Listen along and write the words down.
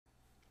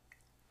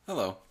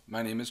Hello,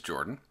 my name is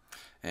Jordan,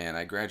 and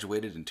I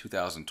graduated in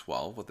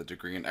 2012 with a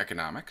degree in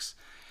economics.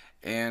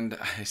 And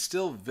I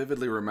still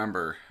vividly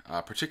remember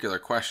a particular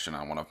question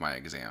on one of my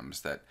exams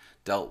that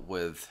dealt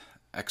with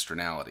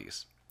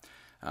externalities.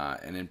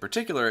 And in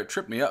particular, it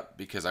tripped me up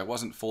because I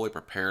wasn't fully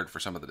prepared for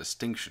some of the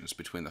distinctions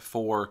between the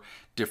four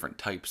different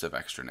types of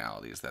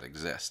externalities that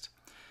exist.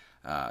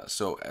 As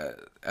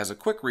a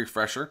quick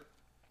refresher,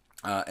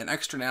 an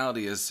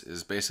externality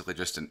is basically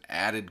just an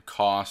added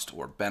cost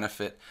or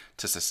benefit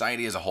to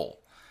society as a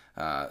whole.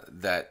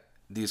 That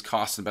these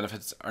costs and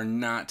benefits are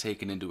not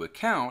taken into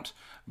account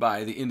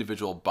by the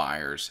individual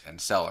buyers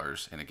and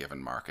sellers in a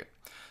given market.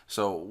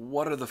 So,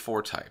 what are the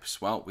four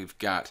types? Well, we've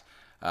got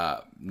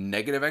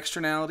negative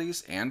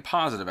externalities and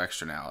positive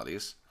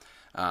externalities,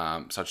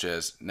 such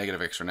as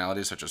negative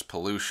externalities such as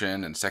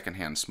pollution and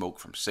secondhand smoke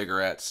from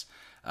cigarettes.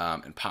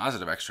 And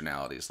positive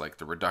externalities like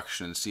the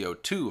reduction in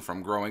CO2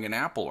 from growing an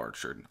apple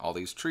orchard, all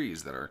these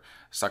trees that are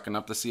sucking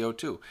up the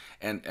CO2,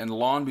 and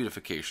lawn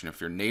beautification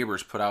if your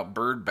neighbors put out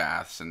bird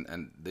baths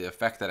and the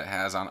effect that it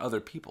has on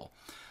other people.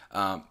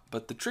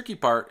 But the tricky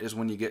part is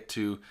when you get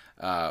to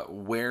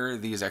where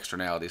these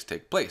externalities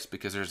take place,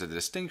 because there's a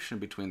distinction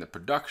between the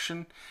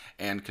production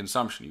and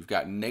consumption. You've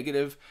got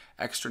negative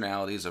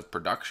externalities of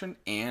production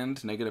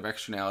and negative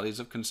externalities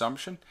of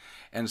consumption,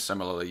 and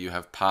similarly you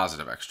have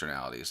positive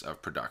externalities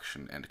of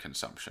production and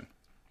consumption.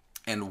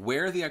 And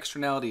where the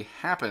externality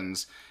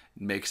happens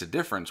makes a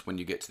difference when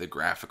you get to the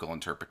graphical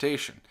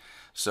interpretation.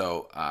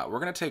 So we're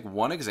going to take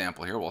one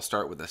example here. We'll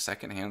start with the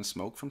secondhand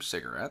smoke from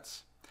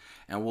cigarettes.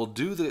 And we'll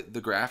do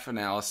the graph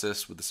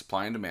analysis with the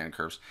supply and demand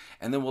curves,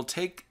 and then we'll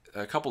take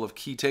a couple of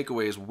key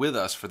takeaways with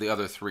us for the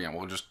other three, and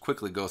we'll just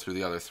quickly go through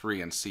the other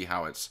three and see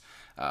how it's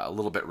a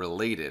little bit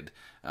related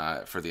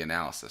for the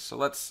analysis. So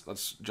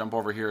let's jump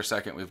over here a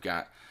second. We've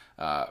got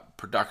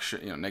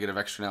production, negative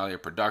externality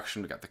of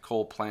production. We've got the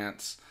coal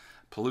plants,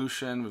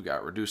 pollution. We've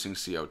got reducing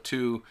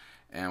CO2,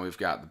 and we've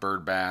got the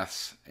bird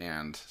baths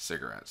and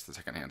cigarettes, the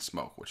secondhand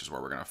smoke, which is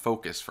where we're going to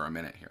focus for a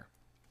minute here.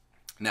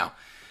 Now,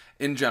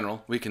 in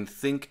general, we can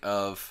think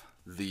of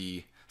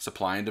the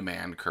supply and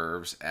demand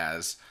curves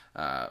as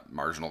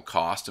marginal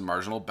cost and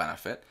marginal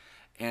benefit.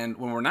 And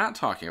when we're not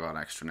talking about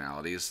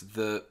externalities,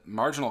 the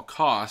marginal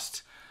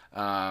cost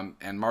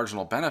and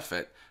marginal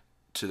benefit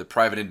to the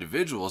private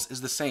individuals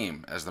is the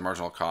same as the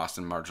marginal cost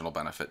and marginal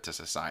benefit to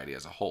society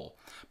as a whole.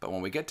 But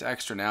when we get to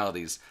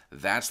externalities,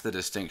 that's the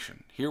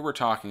distinction. Here we're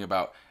talking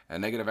about a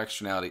negative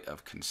externality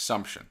of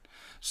consumption.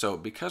 So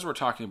because we're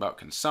talking about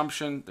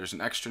consumption, there's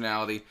an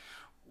externality.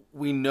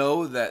 We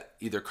know that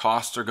either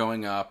costs are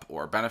going up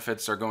or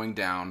benefits are going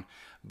down,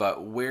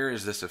 but where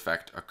is this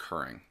effect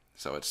occurring?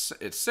 So it's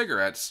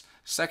cigarettes,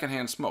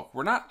 secondhand smoke.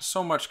 We're not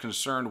so much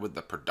concerned with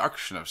the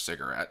production of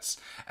cigarettes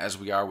as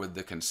we are with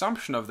the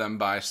consumption of them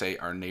by, say,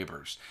 our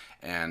neighbors.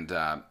 And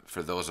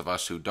for those of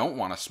us who don't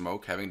want to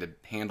smoke, having to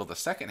handle the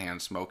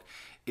secondhand smoke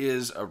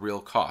is a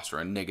real cost or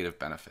a negative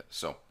benefit.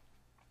 So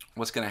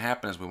what's going to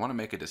happen is we want to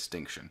make a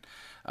distinction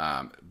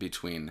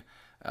between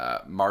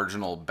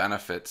marginal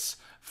benefits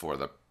for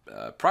the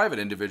private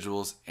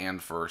individuals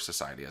and for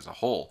society as a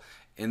whole.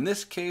 In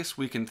this case,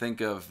 we can think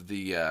of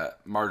the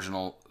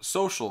marginal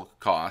social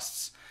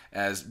costs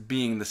as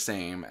being the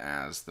same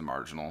as the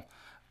marginal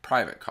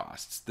private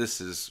costs.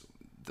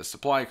 The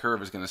supply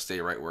curve is going to stay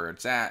right where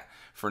it's at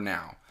for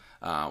now.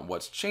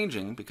 What's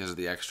changing because of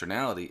the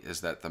externality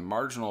is that the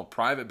marginal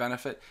private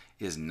benefit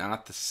is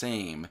not the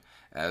same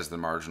as the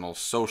marginal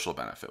social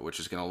benefit, which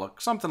is going to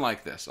look something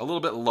like this, a little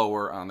bit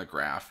lower on the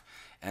graph.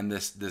 And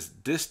this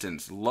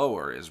distance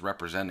lower is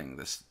representing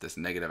this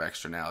negative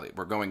externality.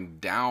 We're going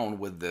down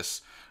with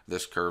this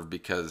curve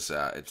because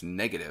it's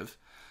negative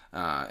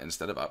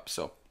instead of up.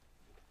 So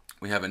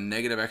we have a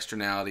negative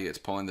externality. It's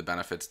pulling the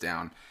benefits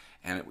down.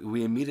 And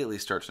we immediately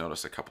start to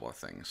notice a couple of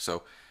things.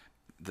 So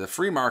the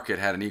free market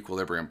had an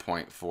equilibrium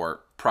point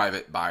for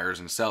private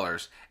buyers and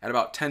sellers at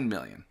about 10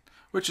 million,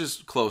 which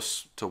is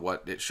close to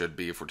what it should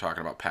be if we're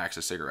talking about packs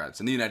of cigarettes.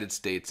 In the United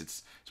States,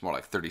 it's more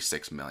like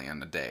 36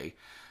 million a day.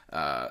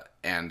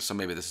 And so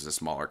maybe this is a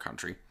smaller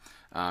country,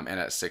 and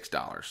at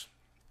 $6.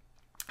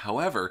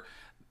 However,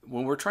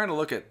 when we're trying to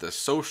look at the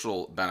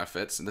social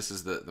benefits, and this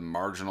is the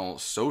marginal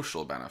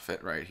social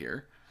benefit right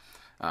here,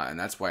 and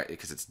that's why,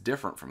 because it's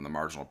different from the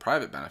marginal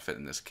private benefit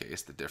in this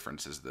case, the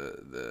difference is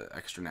the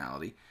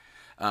externality,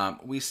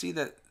 we see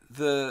that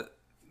the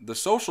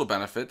social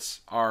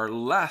benefits are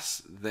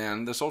less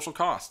than the social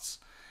costs.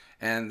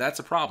 And that's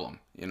a problem.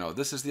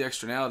 This is the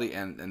externality,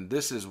 and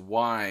this is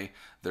why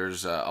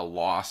there's a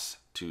loss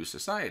to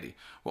society.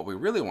 What we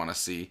really want to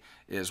see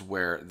is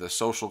where the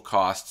social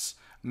costs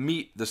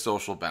meet the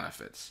social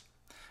benefits.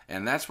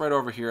 And that's right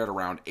over here at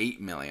around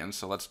 8 million.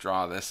 So let's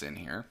draw this in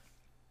here.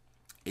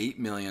 8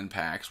 million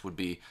packs would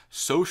be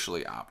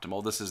socially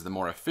optimal. This is the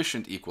more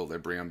efficient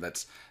equilibrium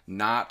that's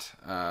not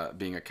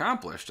being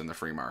accomplished in the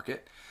free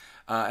market.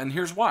 And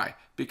here's why.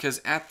 Because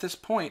at this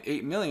point,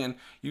 8 million,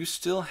 you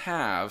still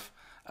have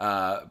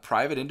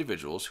private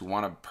individuals who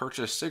want to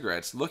purchase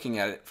cigarettes looking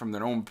at it from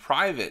their own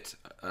private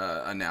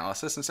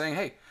analysis and saying,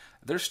 hey,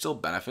 there's still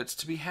benefits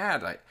to be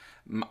had.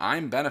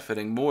 I'm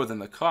benefiting more than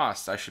the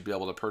costs. I should be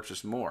able to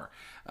purchase more.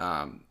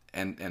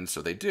 And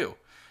so they do.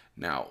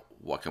 Now,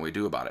 what can we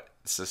do about it?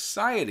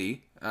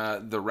 Society,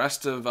 the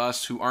rest of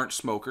us who aren't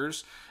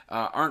smokers,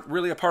 aren't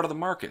really a part of the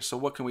market. So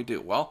what can we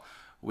do? Well,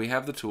 we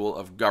have the tool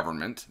of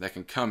government that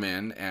can come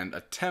in and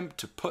attempt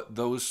to put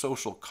those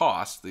social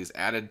costs, these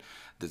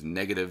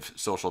negative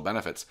social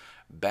benefits,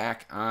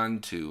 back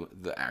onto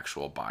the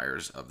actual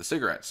buyers of the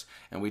cigarettes.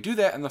 And we do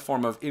that in the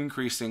form of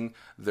increasing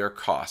their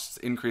costs,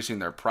 increasing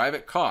their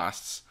private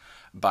costs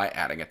by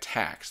adding a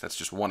tax. That's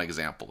just one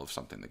example of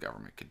something the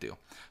government could do.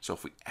 So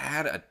if we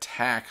add a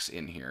tax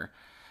in here,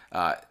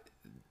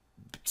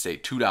 say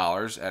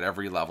 $2 at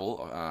every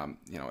level,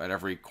 at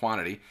every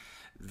quantity,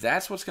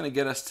 that's what's going to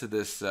get us to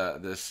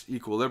this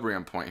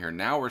equilibrium point here.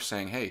 Now we're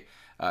saying, hey,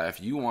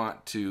 if you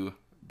want to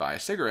buy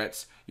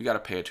cigarettes, you got to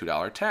pay a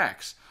 $2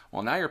 tax.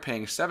 Well, now you're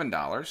paying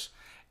 $7,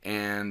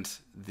 and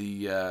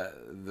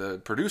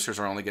the producers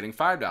are only getting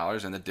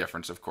 $5, and the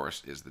difference, of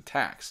course, is the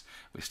tax.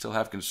 We still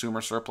have consumer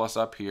surplus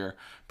up here,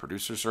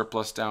 producer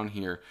surplus down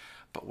here.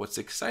 But what's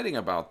exciting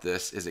about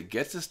this is it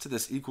gets us to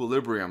this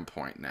equilibrium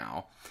point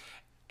now.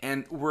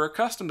 And we're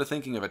accustomed to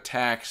thinking of a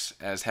tax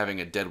as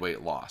having a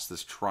deadweight loss.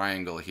 This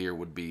triangle here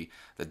would be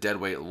the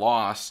deadweight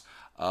loss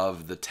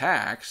of the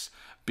tax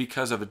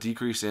because of a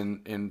decrease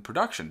in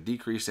production,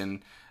 decrease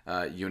in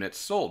units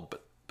sold.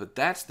 But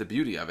that's the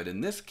beauty of it.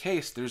 In this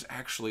case, there's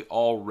actually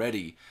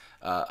already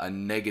a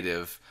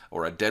negative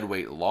or a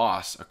deadweight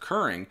loss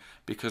occurring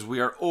because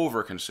we are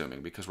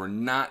over-consuming, because we're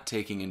not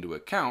taking into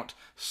account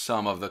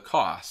some of the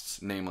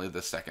costs, namely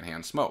the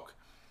secondhand smoke.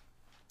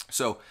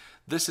 So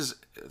this is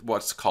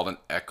what's called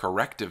a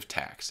corrective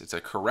tax. It's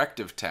a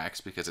corrective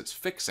tax because it's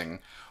fixing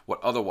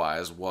what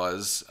otherwise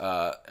was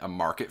a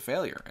market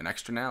failure, an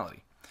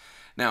externality.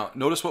 Now,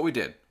 notice what we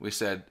did. We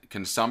said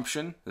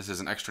consumption. This is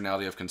an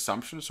externality of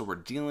consumption, so we're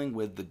dealing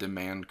with the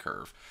demand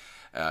curve.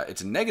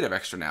 It's a negative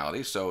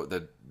externality, so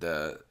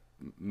the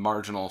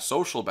marginal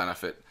social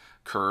benefit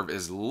curve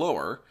is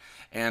lower.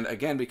 And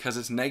again, because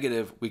it's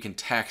negative, we can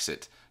tax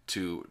it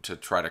to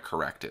try to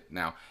correct it.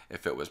 Now,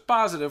 if it was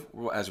positive,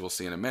 as we'll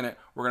see in a minute,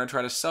 we're going to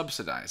try to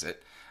subsidize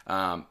it.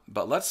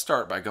 But let's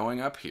start by going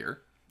up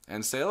here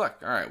and say, look,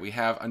 all right, we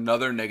have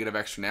another negative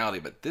externality,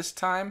 but this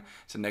time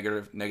it's a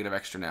negative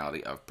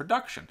externality of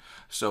production.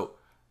 So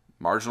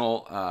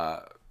marginal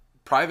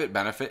private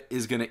benefit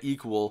is going to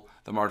equal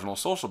the marginal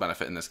social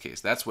benefit in this case.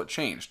 That's what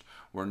changed.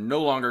 We're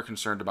no longer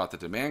concerned about the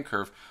demand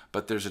curve,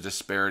 but there's a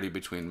disparity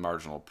between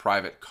marginal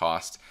private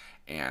cost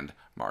and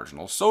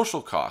marginal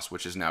social cost,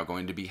 which is now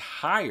going to be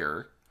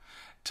higher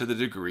to the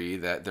degree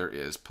that there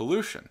is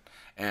pollution.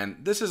 And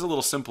this is a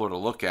little simpler to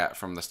look at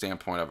from the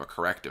standpoint of a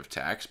corrective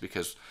tax,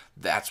 because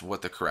that's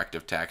what the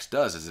corrective tax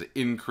does, is it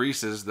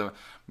increases the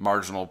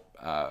marginal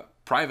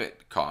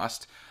private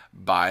cost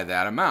by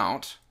that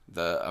amount,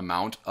 the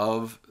amount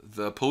of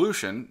the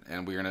pollution.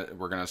 And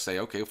we're gonna say,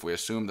 okay, if we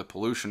assume the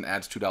pollution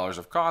adds $2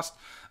 of cost,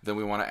 then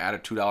we want to add a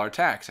 $2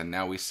 tax. And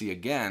now we see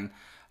again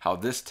how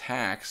this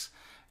tax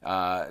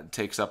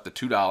takes up the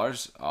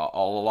 $2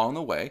 all along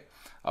the way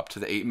up to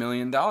the $8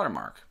 million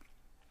mark.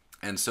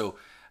 And so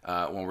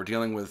when we're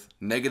dealing with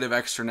negative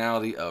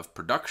externality of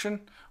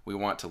production, we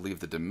want to leave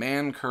the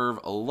demand curve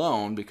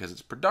alone because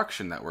it's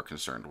production that we're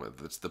concerned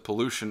with. It's the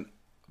pollution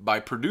by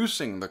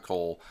producing the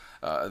coal,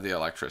 the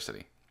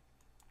electricity.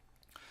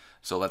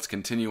 So let's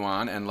continue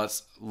on and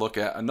let's look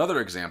at another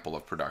example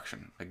of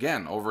production.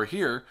 Again, over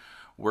here,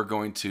 we're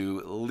going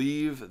to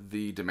leave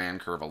the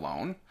demand curve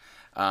alone,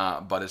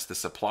 but it's the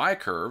supply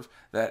curve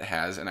that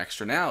has an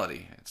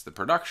externality. It's the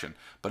production.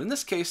 But in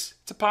this case,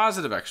 it's a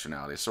positive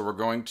externality. So we're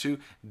going to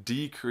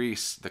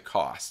decrease the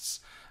costs.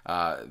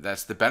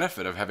 That's the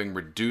benefit of having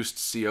reduced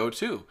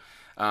CO2.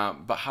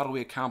 But how do we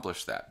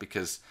accomplish that?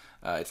 Because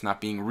it's not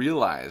being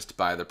realized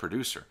by the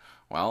producer.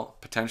 Well,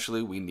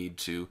 potentially we need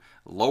to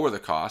lower the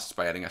costs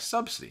by adding a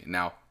subsidy.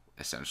 Now,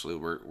 essentially,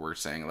 we're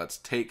saying let's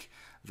take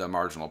the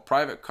marginal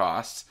private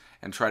costs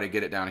and try to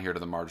get it down here to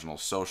the marginal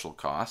social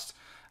cost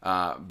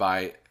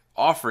by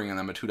offering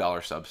them a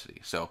 $2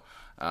 subsidy. So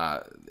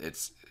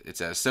it's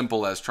as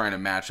simple as trying to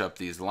match up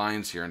these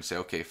lines here and say,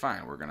 okay,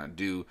 fine, we're going to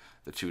do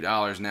the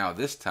 $2 now.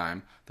 This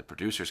time, the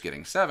producer's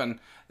getting $7,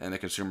 and the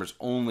consumer's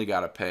only got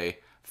to pay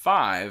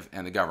 $5,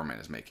 and the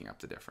government is making up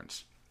the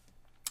difference.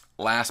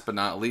 Last but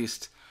not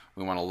least,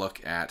 we want to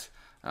look at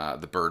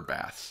the bird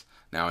baths.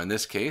 Now, in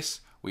this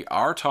case, we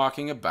are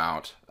talking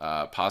about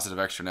positive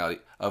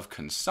externality of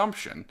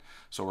consumption.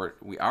 So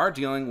we are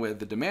dealing with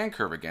the demand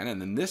curve again,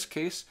 and in this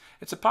case,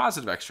 it's a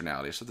positive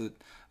externality. So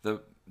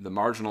the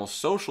marginal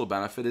social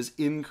benefit is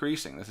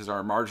increasing. This is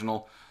our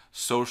marginal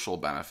social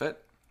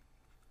benefit.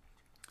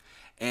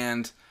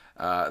 And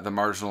the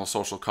marginal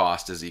social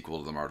cost is equal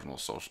to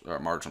the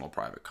marginal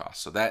private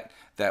cost. So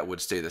that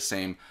would stay the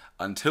same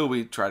until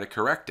we try to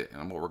correct it.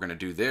 And what we're going to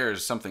do there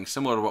is something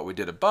similar to what we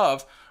did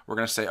above. We're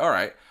going to say, all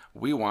right,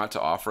 we want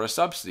to offer a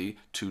subsidy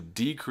to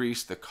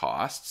decrease the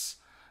costs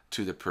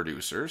to the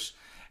producers.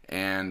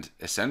 And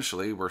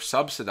essentially, we're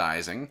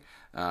subsidizing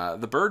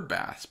the bird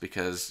baths,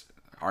 because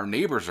our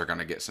neighbors are going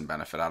to get some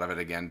benefit out of it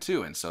again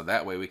too. And so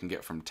that way we can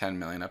get from 10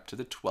 million up to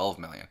the 12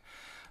 million.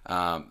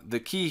 The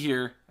key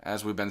here,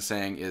 as we've been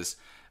saying, is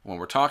when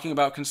we're talking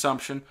about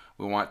consumption,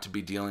 we want to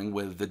be dealing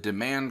with the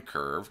demand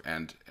curve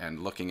and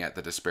looking at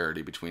the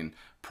disparity between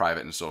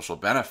private and social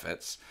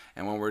benefits.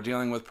 And when we're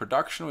dealing with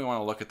production, we want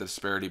to look at the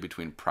disparity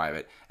between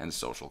private and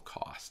social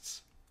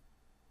costs.